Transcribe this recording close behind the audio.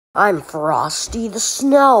I'm Frosty the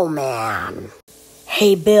Snowman.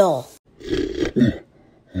 Hey, Bill.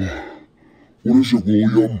 What is it,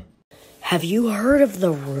 William? Have you heard of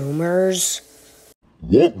the rumors?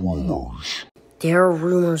 What rumors? There are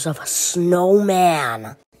rumors of a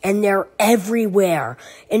snowman, and they're everywhere.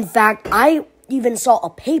 In fact, I even saw a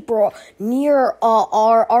paper near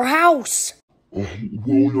our house.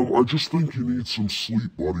 William, I just think you need some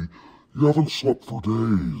sleep, buddy. You haven't slept for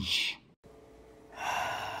days.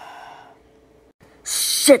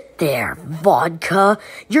 Sit there, Vodka.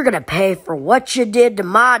 You're gonna pay for what you did to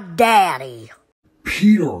my daddy.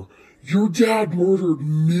 Peter, your dad murdered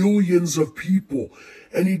millions of people,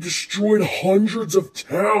 and he destroyed hundreds of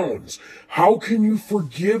towns. How can you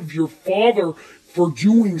forgive your father for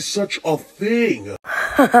doing such a thing?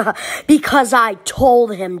 Because I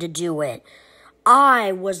told him to do it.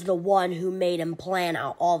 I was the one who made him plan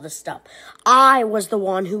out all the stuff. I was the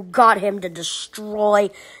one who got him to destroy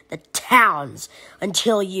the towns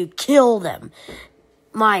until you killed him.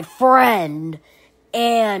 My friend,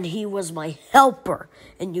 and he was my helper,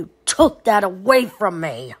 and you took that away from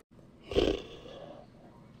me.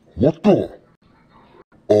 What the?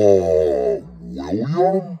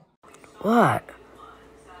 William? What?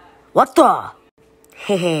 What the?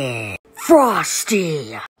 Hehe.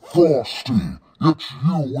 Frosty! Frosty, it's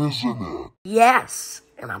you, isn't it? Yes,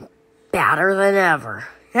 and I'm badder than ever.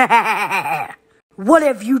 What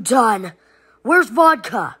have you done? Where's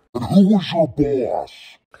Vodka? And who was your boss?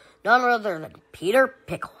 None other than Peter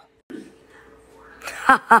Pickle.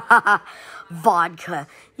 Vodka,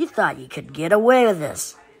 you thought you could get away with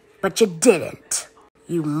this, but you didn't.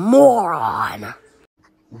 You moron.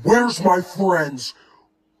 Where's my friends?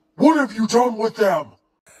 What have you done with them?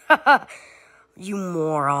 You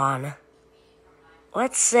moron.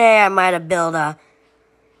 Let's say I might have built a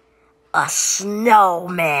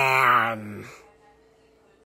snowman.